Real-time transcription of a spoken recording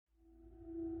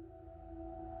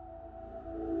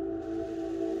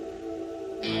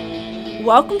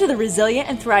Welcome to the Resilient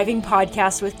and Thriving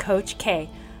podcast with Coach K.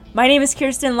 My name is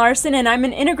Kirsten Larson, and I'm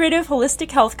an integrative holistic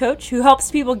health coach who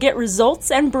helps people get results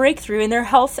and breakthrough in their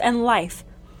health and life.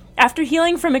 After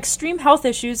healing from extreme health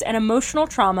issues and emotional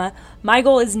trauma, my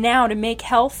goal is now to make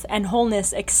health and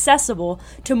wholeness accessible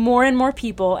to more and more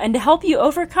people and to help you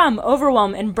overcome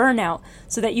overwhelm and burnout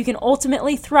so that you can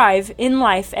ultimately thrive in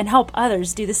life and help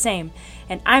others do the same.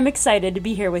 And I'm excited to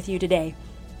be here with you today.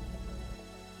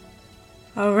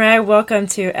 All right, welcome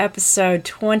to episode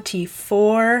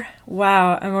 24.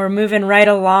 Wow, and we're moving right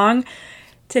along.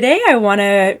 Today I want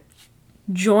to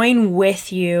join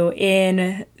with you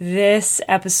in this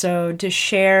episode to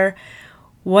share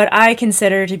what I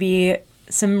consider to be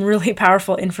some really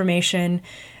powerful information,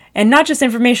 and not just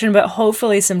information, but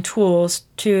hopefully some tools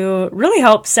to really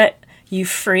help set you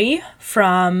free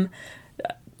from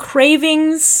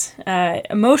cravings,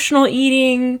 emotional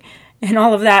eating, and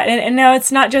all of that. And no,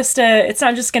 it's not just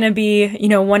going to be,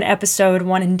 one episode,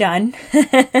 one and done.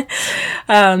 But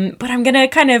I'm going to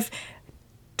kind of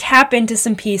tap into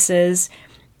some pieces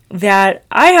that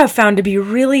I have found to be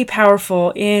really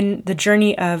powerful in the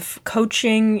journey of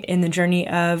coaching, in the journey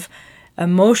of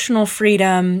emotional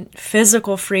freedom,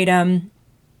 physical freedom.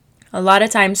 A lot of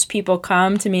times people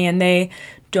come to me and they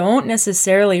don't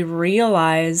necessarily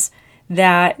realize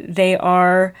that they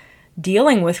are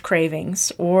dealing with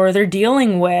cravings or they're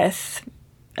dealing with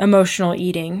emotional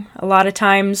eating. A lot of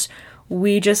times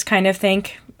we just kind of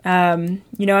think,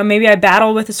 maybe I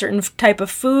battle with a certain type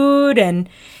of food and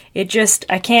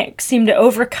I can't seem to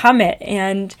overcome it.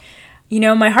 And,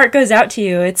 my heart goes out to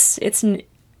you. It's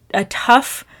a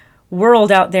tough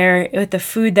world out there with the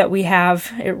food that we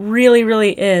have. It really,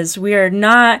 really is. We are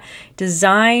not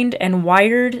designed and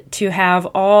wired to have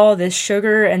all this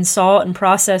sugar and salt and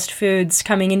processed foods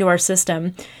coming into our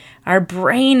system. Our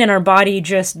brain and our body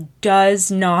just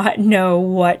does not know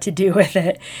what to do with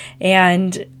it.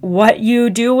 And what you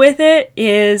do with it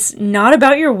is not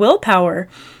about your willpower.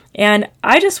 And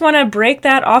I just want to break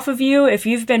that off of you. If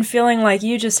you've been feeling like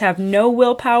you just have no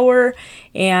willpower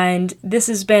and this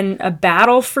has been a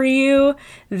battle for you,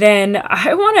 then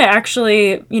I want to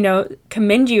actually,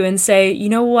 commend you and say, you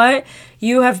know what?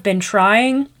 You have been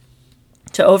trying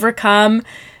to overcome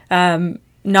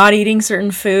not eating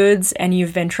certain foods, and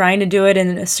you've been trying to do it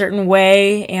in a certain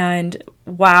way. And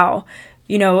wow,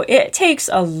 it takes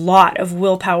a lot of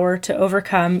willpower to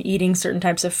overcome eating certain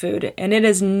types of food, and it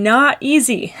is not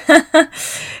easy.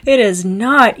 It is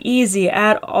not easy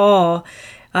at all.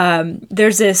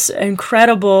 There's this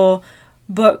incredible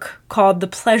book called The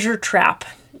Pleasure Trap,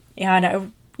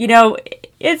 and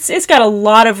it's got a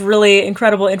lot of really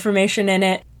incredible information in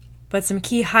it, but some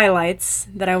key highlights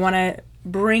that I want to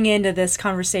bring into this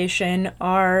conversation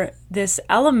are this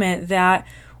element that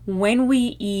when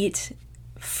we eat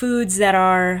foods that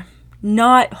are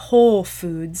not whole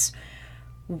foods,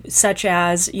 such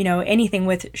as, anything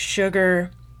with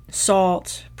sugar,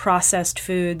 salt, processed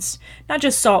foods, not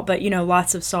just salt, but,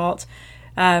 lots of salt,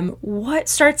 what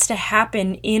starts to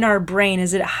happen in our brain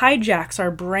is it hijacks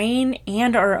our brain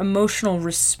and our emotional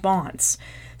response.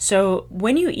 So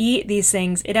when you eat these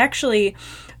things, it actually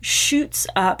shoots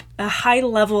up a high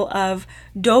level of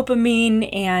dopamine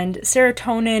and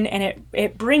serotonin, and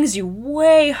it brings you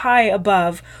way high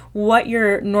above what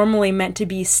you're normally meant to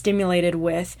be stimulated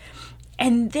with.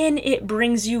 And then it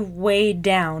brings you way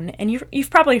down. And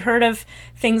you've probably heard of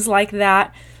things like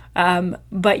that,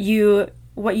 but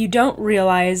what you don't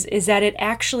realize is that it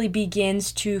actually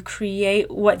begins to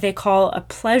create what they call a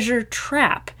pleasure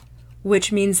trap,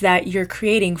 which means that you're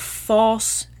creating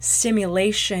false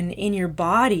stimulation in your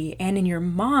body and in your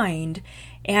mind,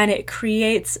 and it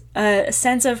creates a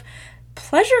sense of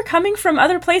pleasure coming from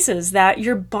other places that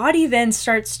your body then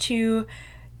starts to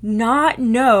not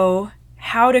know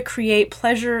how to create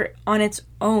pleasure on its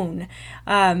own.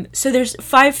 So there's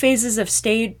 5 phases of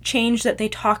state change that they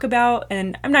talk about,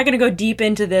 and I'm not going to go deep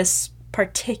into this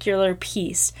particular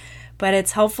piece, but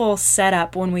it's helpful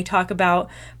setup when we talk about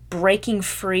breaking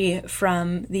free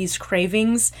from these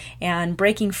cravings and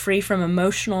breaking free from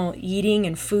emotional eating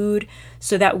and food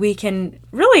so that we can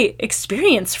really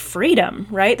experience freedom,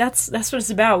 right? That's what it's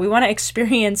about. We want to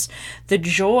experience the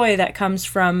joy that comes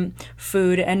from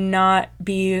food and not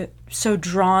be so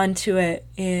drawn to it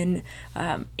in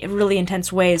really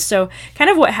intense ways. So kind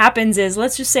of what happens is,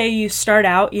 let's just say you start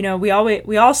out,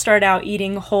 we all start out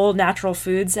eating whole natural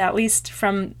foods, at least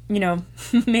from,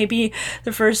 maybe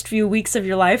the first few weeks of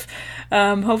your life,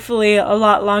 hopefully a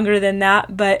lot longer than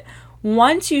that. But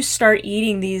once you start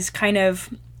eating these kind of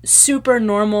super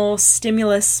normal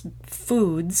stimulus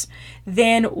foods,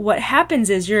 then what happens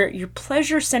is your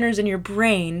pleasure centers in your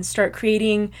brain start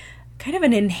creating kind of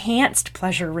an enhanced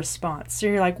pleasure response. So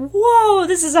you're like, whoa,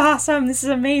 this is awesome. This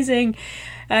is amazing.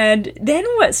 And then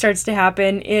what starts to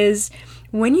happen is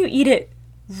when you eat it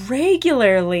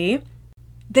regularly,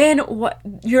 then what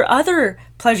your other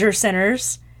pleasure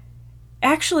centers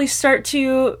actually start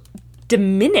to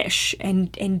diminish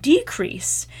and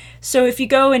decrease. So if you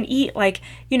go and eat, like,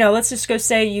 let's just go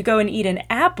say you go and eat an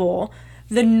apple,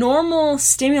 the normal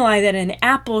stimuli that an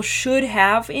apple should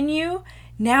have in you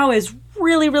now is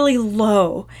really, really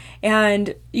low.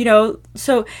 And,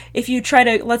 so if you try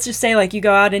to, let's just say like you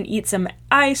go out and eat some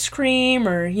ice cream,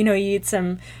 or, you eat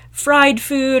some fried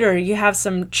food, or you have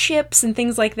some chips and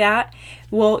things like that,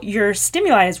 well, your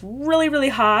stimuli is really, really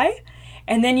high.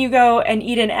 And then you go and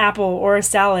eat an apple or a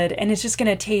salad, and it's just going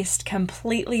to taste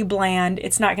completely bland.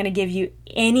 It's not going to give you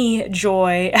any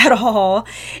joy at all.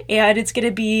 And it's going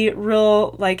to be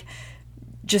real, like,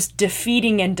 just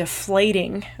defeating and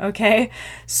deflating, okay?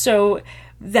 So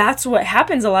that's what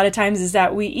happens a lot of times, is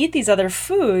that we eat these other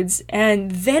foods,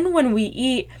 and then when we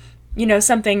eat,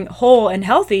 something whole and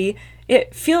healthy,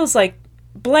 it feels like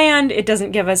bland. It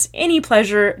doesn't give us any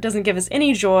pleasure. It doesn't give us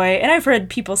any joy. And I've heard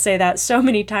people say that so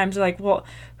many times. They're like, well,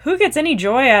 who gets any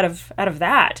joy out of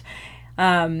that?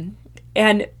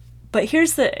 But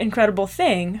here's the incredible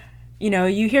thing.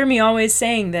 You hear me always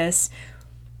saying this.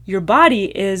 Your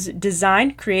body is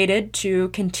designed, created to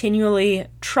continually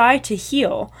try to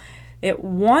heal. It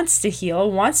wants to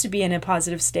heal, wants to be in a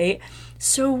positive state.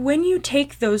 So when you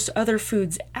take those other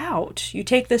foods out, you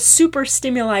take the super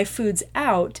stimuli foods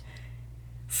out,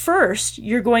 first,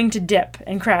 you're going to dip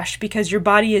and crash because your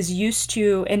body is used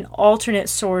to an alternate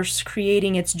source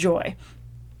creating its joy.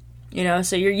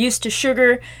 So you're used to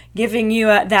sugar giving you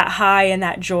that high and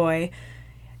that joy,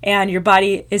 and your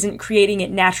body isn't creating it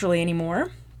naturally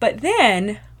anymore. But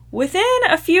then, within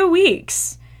a few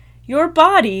weeks, your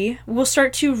body will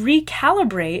start to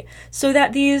recalibrate so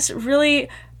that these really,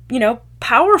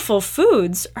 powerful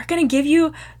foods are going to give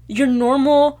you your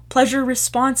normal pleasure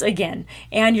response again,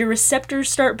 and your receptors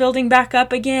start building back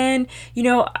up again.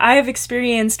 I have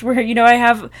experienced where, I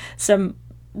have some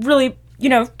really,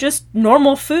 just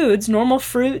normal foods, normal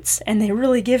fruits, and they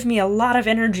really give me a lot of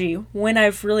energy when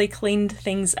I've really cleaned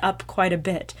things up quite a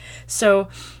bit. So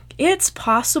it's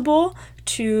possible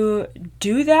to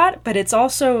do that, but it's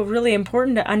also really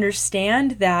important to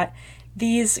understand that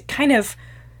these kind of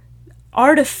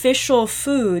artificial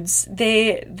foods,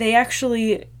 they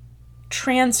actually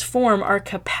transform our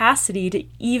capacity to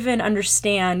even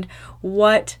understand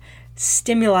what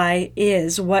stimuli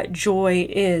is, what joy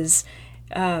is,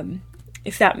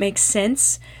 if that makes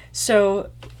sense. So,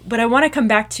 but I want to come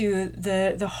back to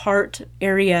the heart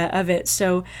area of it.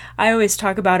 So I always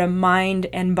talk about a mind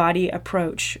and body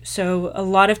approach. So a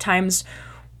lot of times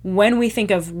when we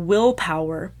think of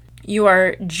willpower, you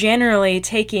are generally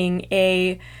taking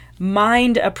a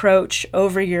mind approach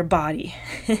over your body.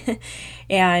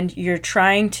 And you're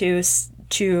trying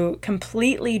to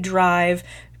completely drive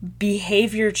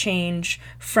behavior change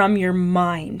from your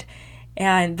mind.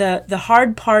 And the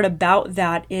hard part about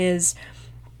that is,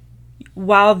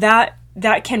 while that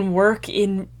can work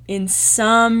in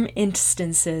some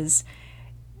instances,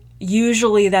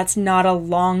 usually that's not a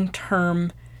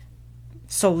long-term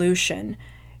solution.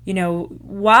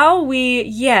 While we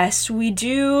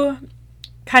do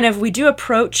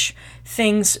approach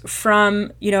things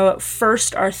from,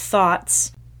 first our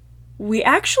thoughts, we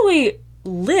actually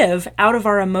live out of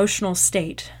our emotional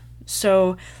state.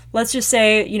 So let's just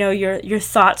say, your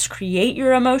thoughts create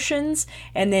your emotions,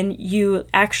 and then you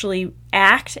actually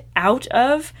act out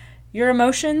of your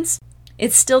emotions.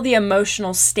 It's still the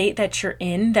emotional state that you're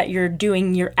in, that you're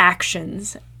doing your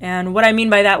actions. And what I mean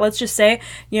by that, let's just say,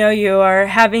 you are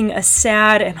having a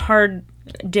sad and hard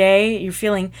day, you're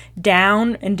feeling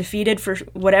down and defeated for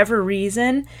whatever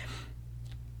reason.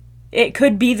 It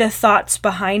could be the thoughts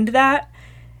behind that,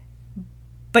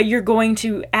 but you're going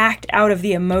to act out of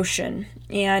the emotion.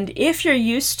 And if you're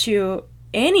used to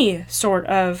any sort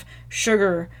of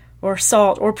sugar or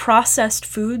salt or processed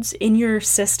foods in your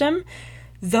system,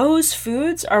 those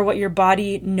foods are what your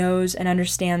body knows and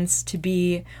understands to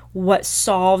be what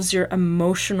solves your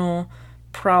emotional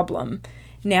problem.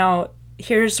 Now,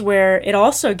 here's where it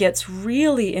also gets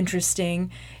really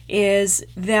interesting, is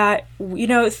that,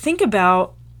 think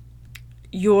about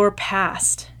your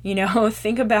past.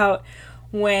 Think about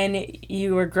when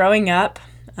you were growing up.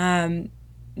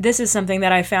 This is something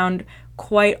that I found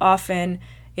quite often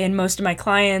in most of my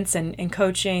clients and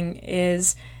coaching,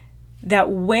 is that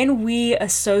when we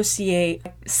associate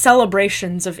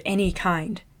celebrations of any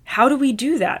kind, how do we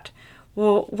do that?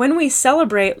 Well, when we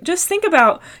celebrate, just think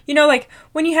about, like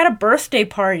when you had a birthday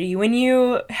party, when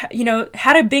you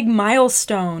had a big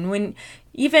milestone, when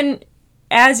even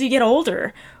as you get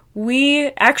older, we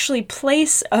actually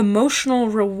place emotional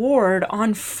reward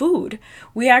on food.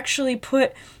 We actually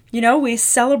we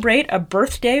celebrate a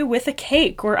birthday with a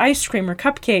cake or ice cream or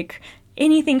cupcake,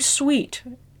 anything sweet.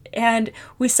 And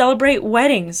we celebrate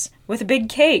weddings with a big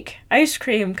cake, ice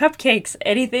cream, cupcakes,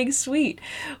 anything sweet.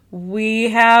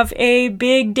 We have a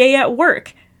big day at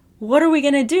work. What are we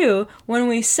going to do when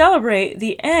we celebrate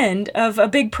the end of a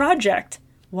big project?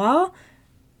 Well,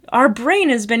 our brain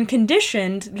has been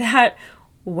conditioned that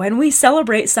when we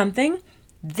celebrate something,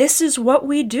 this is what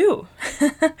we do.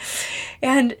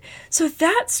 And so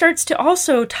that starts to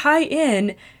also tie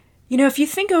in, if you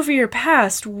think over your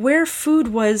past, where food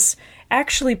was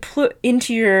actually put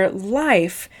into your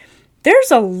life,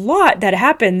 there's a lot that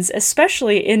happens,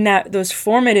 especially in those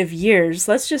formative years.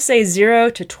 Let's just say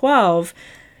 0 to 12.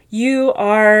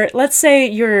 Let's say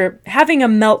you're having a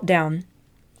meltdown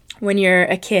when you're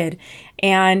a kid,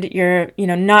 and you're,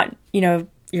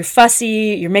 you're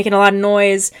fussy, you're making a lot of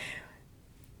noise.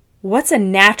 What's a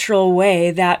natural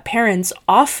way that parents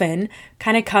often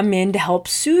kind of come in to help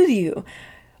soothe you?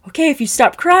 Okay, if you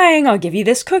stop crying, I'll give you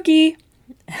this cookie.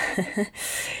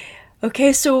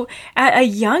 Okay, so at a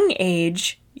young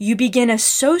age, you begin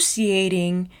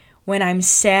associating, when I'm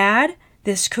sad,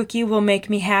 this cookie will make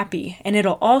me happy, and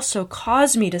it'll also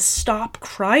cause me to stop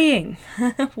crying.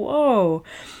 Whoa.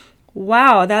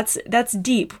 Wow, that's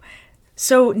deep.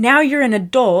 So now you're an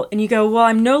adult and you go, well,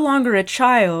 I'm no longer a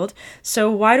child, so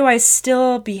why do I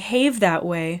still behave that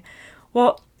way?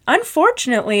 Well,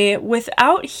 unfortunately,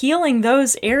 without healing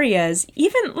those areas,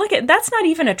 that's not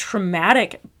even a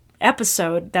traumatic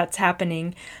episode that's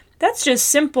happening. That's just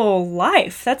simple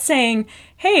life. That's saying,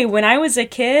 hey, when I was a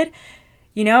kid,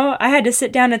 I had to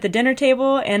sit down at the dinner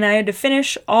table and I had to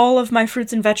finish all of my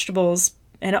fruits and vegetables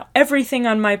and everything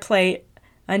on my plate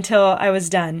until I was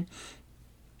done.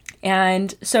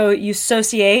 And so you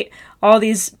associate all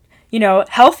these,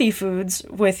 healthy foods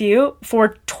with you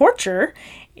for torture.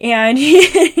 And,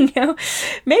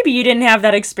 maybe you didn't have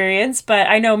that experience, but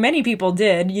I know many people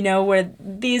did, where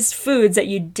these foods that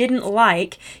you didn't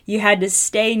like, you had to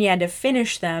stay and you had to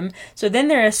finish them. So then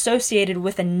they're associated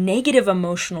with a negative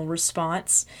emotional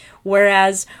response.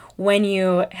 Whereas when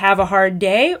you have a hard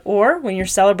day or when you're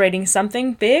celebrating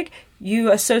something big,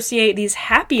 you associate these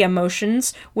happy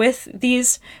emotions with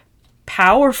these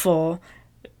powerful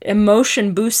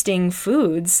emotion-boosting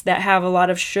foods that have a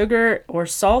lot of sugar or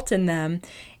salt in them.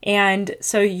 And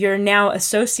so you're now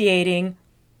associating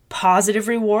positive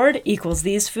reward equals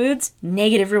these foods,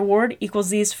 negative reward equals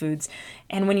these foods.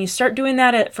 And when you start doing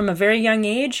that from a very young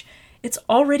age, it's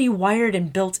already wired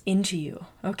and built into you,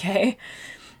 okay?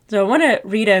 So I want to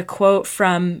read a quote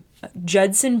from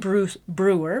Judson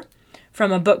Brewer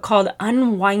from a book called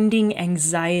Unwinding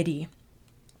Anxiety.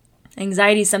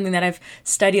 Anxiety is something that I've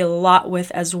studied a lot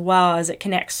with, as well as it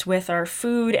connects with our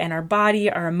food and our body,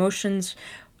 our emotions,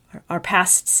 our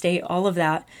past state, all of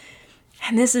that.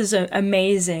 And this is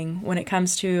amazing when it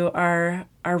comes to our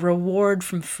reward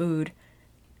from food.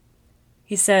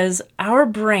 He says, our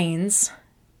brains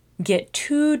get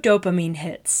 2 dopamine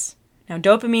hits. Now,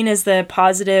 dopamine is the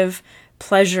positive,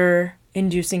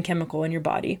 pleasure-inducing chemical in your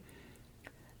body.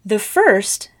 The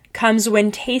first comes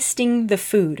when tasting the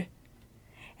food,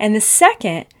 and the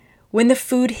second when the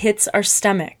food hits our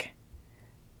stomach.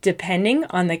 Depending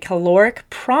on the caloric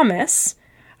promise,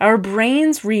 our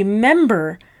brains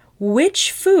remember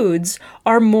which foods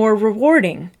are more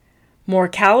rewarding. More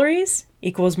calories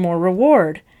equals more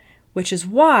reward, which is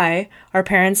why our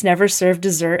parents never served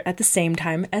dessert at the same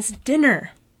time as dinner.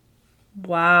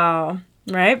 Wow,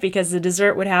 right? Because the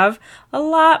dessert would have a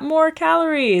lot more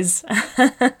calories.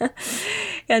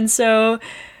 And so,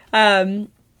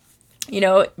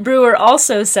 Brewer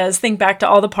also says, think back to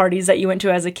all the parties that you went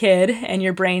to as a kid, and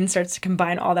your brain starts to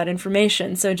combine all that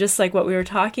information. So just like what we were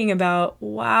talking about,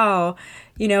 wow,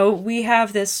 we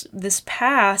have this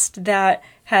past that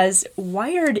has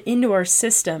wired into our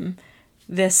system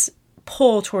this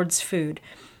pull towards food.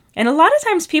 And a lot of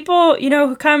times people,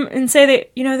 who come and say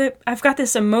that, that I've got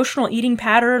this emotional eating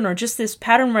pattern or just this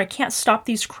pattern where I can't stop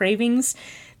these cravings,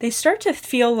 they start to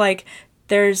feel like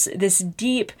there's this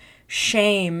deep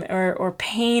shame or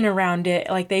pain around it.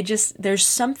 Like there's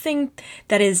something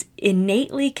that is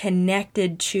innately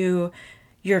connected to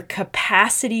your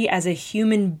capacity as a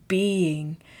human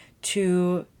being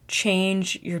to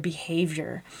change your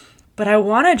behavior. But I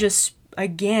want to just,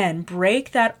 again,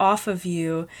 break that off of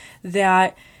you,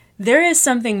 that there is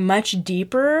something much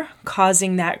deeper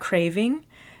causing that craving.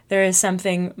 There is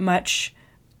something much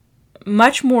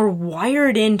much more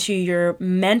wired into your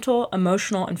mental,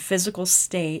 emotional, and physical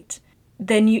state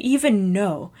than you even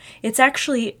know. It's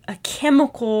actually a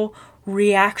chemical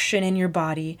reaction in your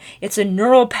body. It's a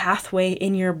neural pathway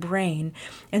in your brain.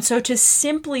 And so to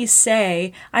simply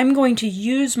say, I'm going to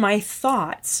use my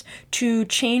thoughts to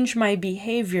change my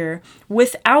behavior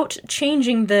without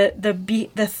changing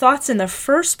the thoughts in the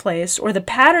first place, or the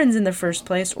patterns in the first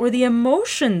place, or the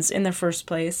emotions in the first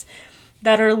place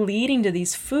that are leading to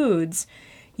these foods,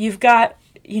 you've got,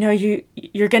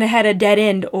 you're going to head a dead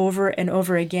end over and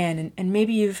over again. And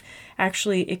maybe you've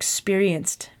actually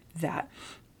experienced that.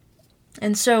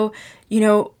 And so,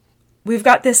 we've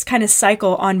got this kind of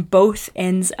cycle on both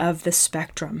ends of the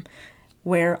spectrum,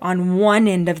 where on one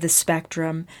end of the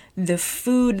spectrum, the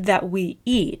food that we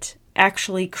eat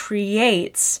actually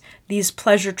creates these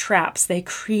pleasure traps. They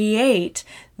create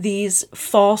these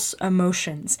false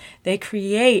emotions. They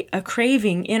create a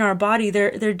craving in our body.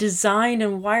 They're designed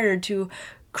and wired to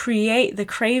create the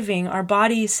craving. Our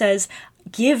body says,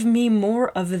 give me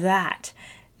more of that.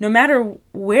 No matter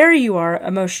where you are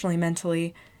emotionally,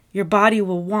 mentally, your body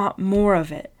will want more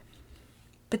of it.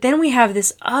 But then we have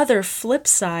this other flip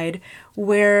side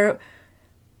where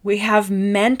we have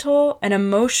mental and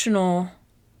emotional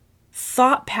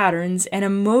thought patterns and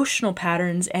emotional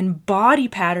patterns and body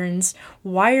patterns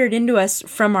wired into us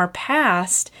from our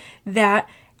past that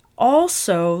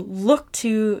also look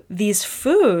to these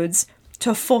foods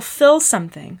to fulfill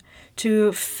something,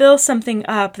 to fill something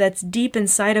up that's deep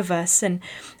inside of us. And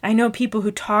I know people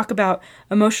who talk about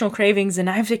emotional cravings, and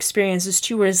I've experienced this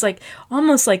too, where it's like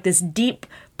almost like this deep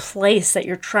place that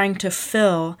you're trying to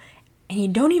fill, and you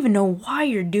don't even know why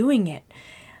you're doing it.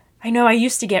 I know I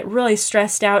used to get really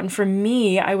stressed out, and for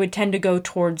me, I would tend to go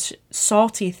towards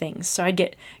salty things. So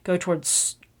I'd go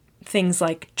towards things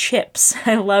like chips.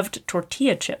 I loved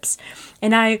tortilla chips.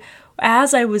 And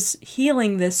as I was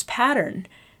healing this pattern,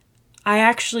 I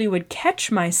actually would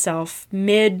catch myself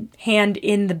mid-hand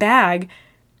in the bag,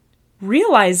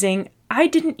 realizing I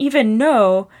didn't even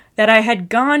know that I had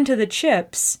gone to the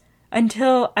chips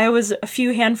until I was a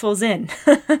few handfuls in.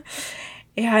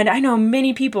 And I know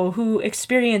many people who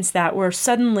experience that, where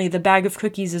suddenly the bag of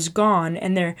cookies is gone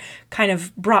and they're kind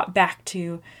of brought back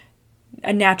to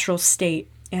a natural state.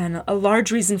 And a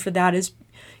large reason for that is,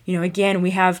 again,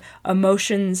 we have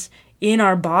emotions in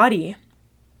our body.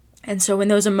 And so when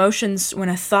those emotions, when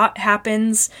a thought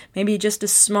happens, maybe just a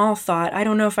small thought, I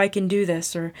don't know if I can do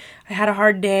this, or I had a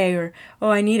hard day, or,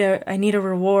 oh, I need a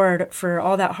reward for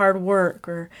all that hard work,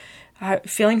 or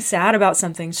feeling sad about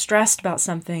something, stressed about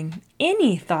something,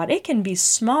 any thought, it can be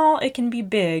small, it can be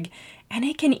big, and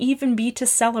it can even be to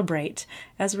celebrate,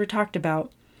 as we talked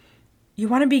about. You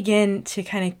want to begin to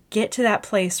kind of get to that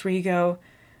place where you go,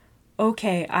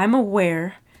 okay, I'm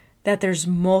aware that there's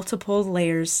multiple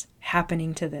layers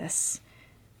happening to this.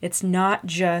 It's not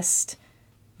just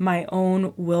my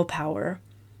own willpower.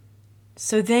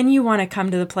 So then you want to come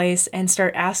to the place and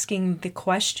start asking the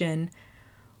question,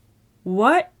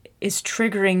 what is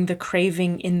triggering the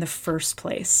craving in the first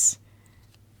place?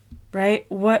 Right?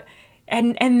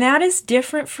 And that is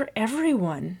different for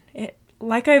everyone.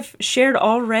 Like I've shared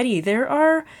already, there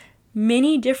are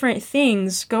many different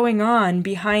things going on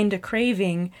behind a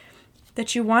craving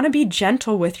that you want to be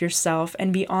gentle with yourself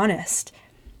and be honest.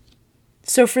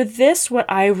 So for this, what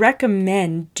I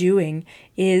recommend doing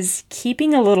is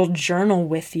keeping a little journal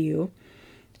with you.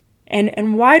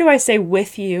 And why do I say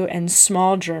with you and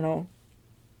small journal?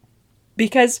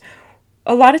 Because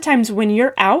a lot of times when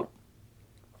you're out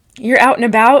and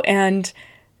about and,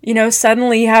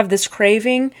 suddenly you have this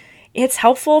craving, it's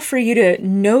helpful for you to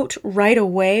note right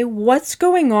away what's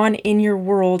going on in your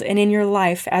world and in your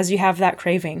life as you have that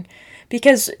craving.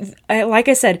 Because, like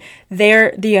I said,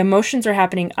 the emotions are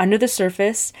happening under the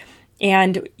surface,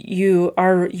 and you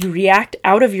react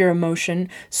out of your emotion.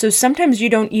 So sometimes you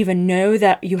don't even know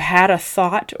that you had a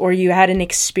thought or you had an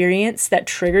experience that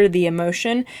triggered the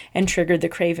emotion and triggered the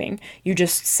craving. You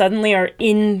just suddenly are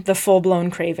in the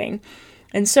full-blown craving.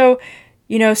 And so,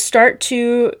 start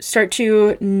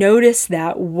to notice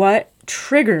that, what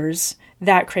triggers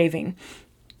that craving.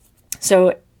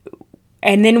 So,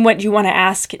 and then what you want to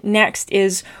ask next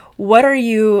is, what are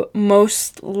you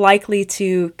most likely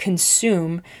to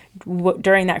consume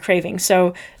during that craving?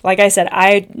 So, like I said,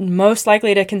 I'm most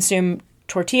likely to consume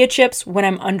tortilla chips when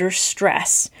I'm under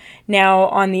stress. Now,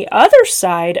 on the other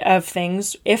side of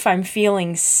things, if I'm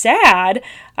feeling sad,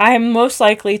 I'm most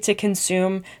likely to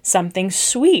consume something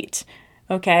sweet.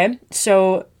 Okay,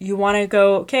 so you want to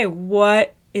go, okay,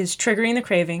 what is triggering the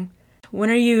craving? When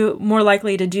are you more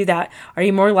likely to do that? Are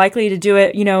you more likely to do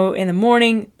it, in the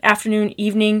morning, afternoon,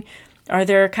 evening? Are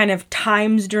there kind of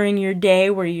times during your day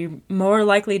where you're more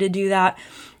likely to do that?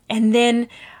 And then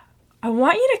I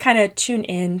want you to kind of tune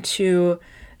in to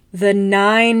the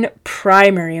 9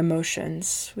 primary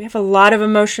emotions. We have a lot of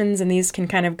emotions, and these can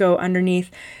kind of go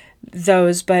underneath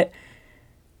those, but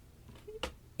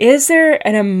is there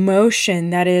an emotion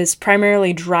that is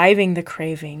primarily driving the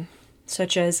craving,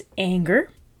 such as anger,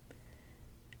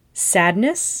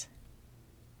 sadness,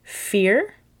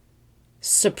 fear,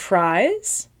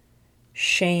 surprise,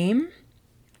 shame,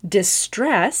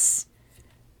 distress,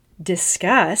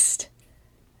 disgust,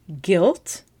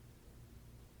 guilt,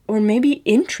 or maybe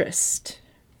interest?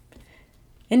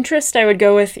 Interest, I would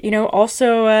go with,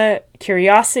 also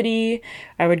curiosity.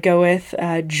 I would go with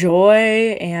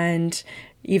joy and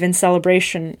even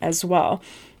celebration as well.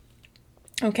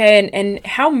 Okay, and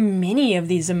how many of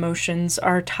these emotions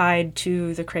are tied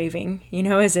to the craving?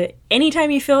 Is it anytime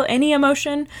you feel any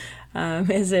emotion?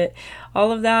 Is it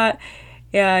all of that?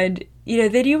 And,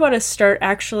 then you want to start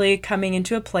actually coming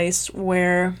into a place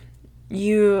where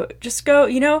you just go,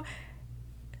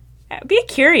 be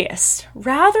curious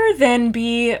rather than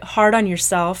be hard on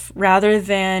yourself, rather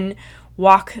than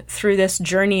walk through this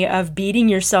journey of beating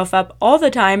yourself up all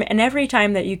the time. And every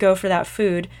time that you go for that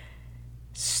food,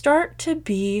 start to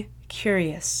be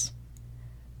curious.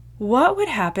 What would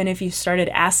happen if you started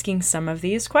asking some of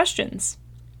these questions?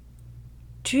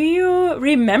 Do you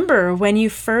remember when you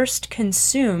first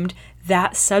consumed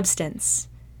that substance?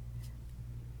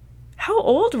 How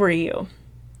old were you?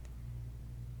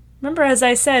 Remember, as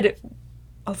I said,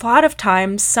 a lot of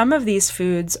times some of these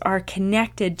foods are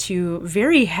connected to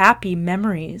very happy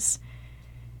memories.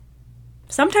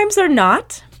 Sometimes they're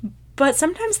not, but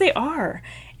sometimes they are.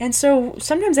 And so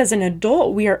sometimes as an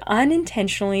adult, we are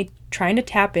unintentionally trying to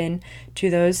tap in to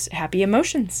those happy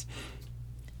emotions.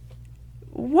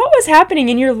 What was happening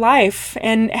in your life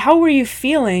and how were you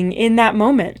feeling in that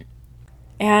moment?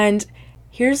 And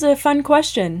here's a fun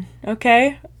question,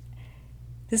 okay?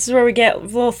 This is where we get a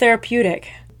little therapeutic.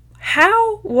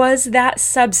 How was that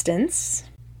substance,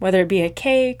 whether it be a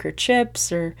cake or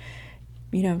chips or,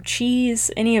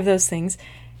 cheese, any of those things,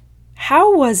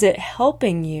 how was it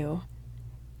helping you?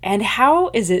 And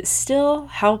how is it still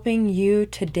helping you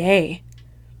today?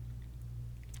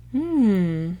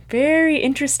 Very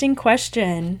interesting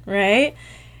question, right?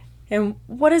 And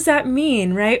what does that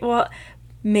mean, right? Well,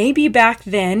 maybe back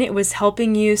then it was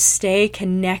helping you stay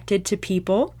connected to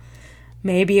people.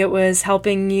 Maybe it was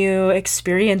helping you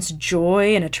experience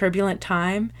joy in a turbulent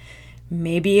time.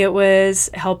 Maybe it was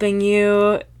helping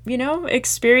you,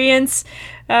 experience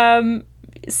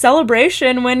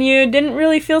celebration when you didn't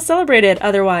really feel celebrated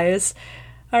otherwise.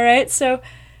 All right, so,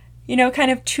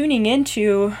 kind of tuning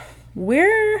into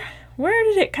where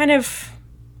did it kind of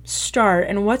start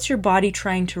and what's your body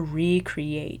trying to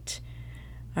recreate?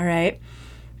 All right.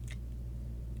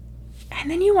 And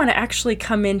then you want to actually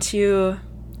come into,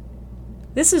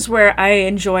 this is where I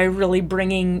enjoy really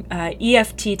bringing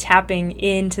EFT tapping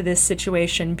into this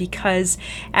situation, because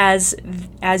as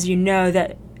you know,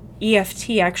 that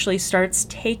EFT actually starts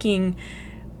taking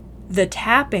the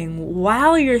tapping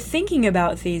while you're thinking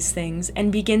about these things and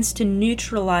begins to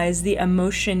neutralize the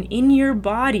emotion in your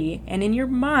body and in your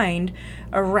mind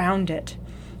around it.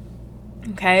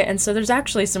 Okay, and so there's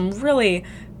actually some really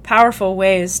powerful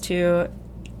ways to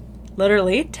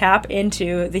literally tap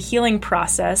into the healing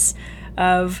process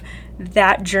of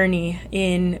that journey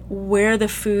in where the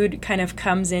food kind of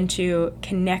comes into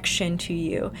connection to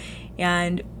you.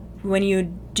 And when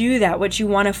you do that, what you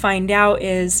want to find out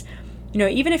is,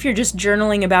 even if you're just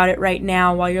journaling about it right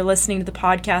now while you're listening to the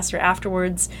podcast or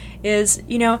afterwards, is,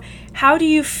 how do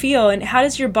you feel and how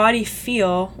does your body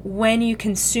feel when you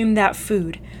consume that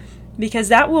food? Because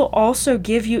that will also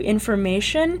give you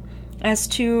information as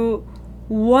to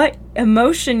what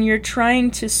emotion you're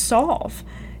trying to solve.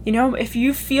 If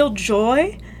you feel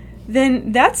joy,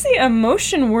 then that's the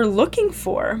emotion we're looking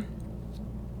for.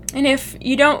 And if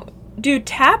you don't do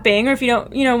tapping, or if you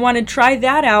don't, want to try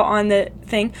that out on the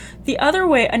thing, another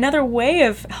way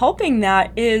of helping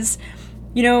that is,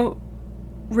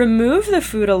 remove the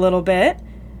food a little bit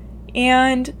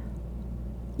and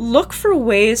look for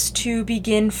ways to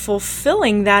begin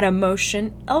fulfilling that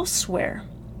emotion elsewhere.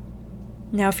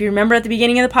 Now, if you remember at the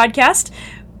beginning of the podcast,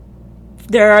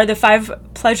 there are the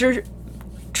 5 pleasure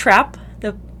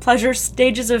the pleasure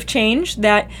stages of change,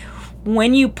 that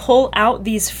when you pull out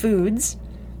these foods,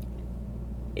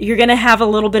 you're going to have a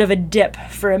little bit of a dip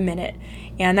for a minute.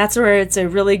 And that's where it's a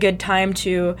really good time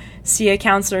to see a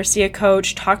counselor, see a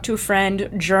coach, talk to a friend,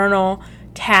 journal,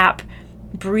 tap,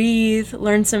 breathe,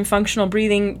 learn some functional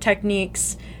breathing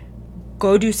techniques,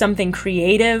 go do something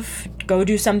creative, go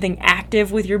do something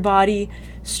active with your body.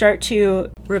 Start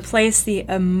to replace the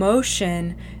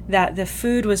emotion that the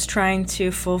food was trying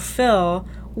to fulfill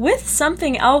with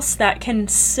something else that can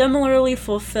similarly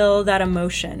fulfill that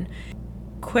emotion.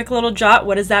 Quick little jot,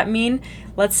 what does that mean?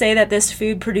 Let's say that this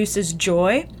food produces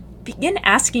joy. Begin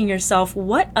asking yourself,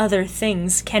 what other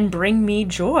things can bring me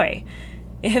joy?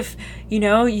 If,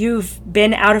 you've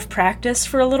been out of practice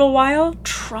for a little while,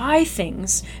 try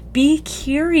things. Be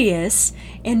curious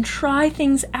and try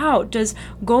things out. Does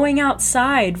going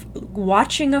outside,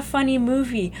 watching a funny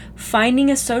movie, finding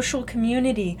a social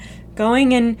community,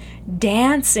 going and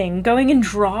dancing, going and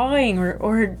drawing,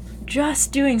 or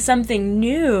just doing something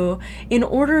new in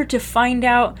order to find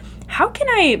out, how can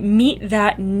I meet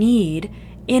that need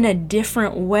in a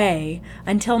different way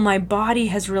until my body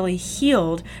has really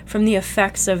healed from the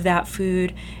effects of that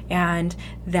food and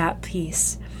that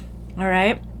piece. All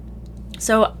right.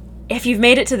 So if you've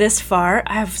made it to this far,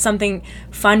 I have something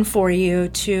fun for you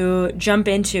to jump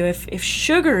into. If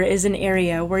sugar is an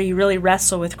area where you really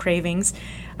wrestle with cravings,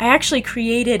 I actually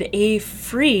created a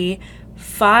free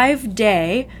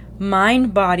 5-day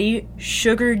mind-body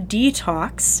sugar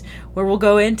detox where we'll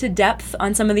go into depth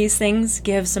on some of these things,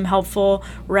 give some helpful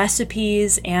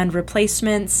recipes and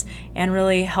replacements, and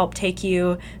really help take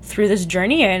you through this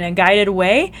journey in a guided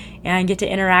way and get to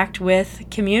interact with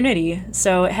community.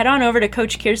 So head on over to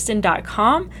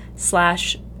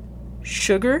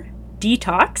coachkirsten.com/sugar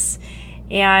detox,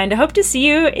 and I hope to see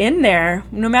you in there.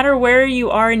 No matter where you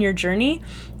are in your journey,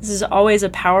 this is always a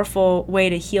powerful way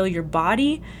to heal your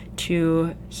body,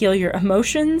 to heal your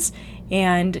emotions,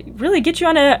 and really get you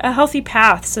on a healthy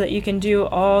path so that you can do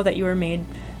all that you were made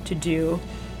to do.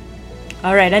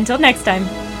 All right, until next time.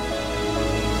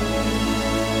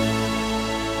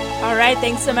 All right,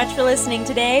 thanks so much for listening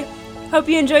today. Hope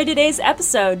you enjoyed today's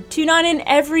episode. Tune on in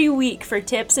every week for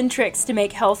tips and tricks to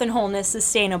make health and wholeness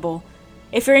sustainable.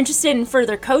 If you're interested in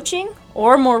further coaching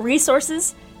or more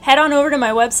resources, head on over to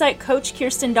my website,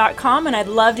 coachkirsten.com, and I'd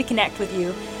love to connect with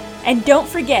you. And don't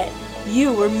forget,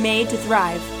 you were made to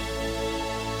thrive.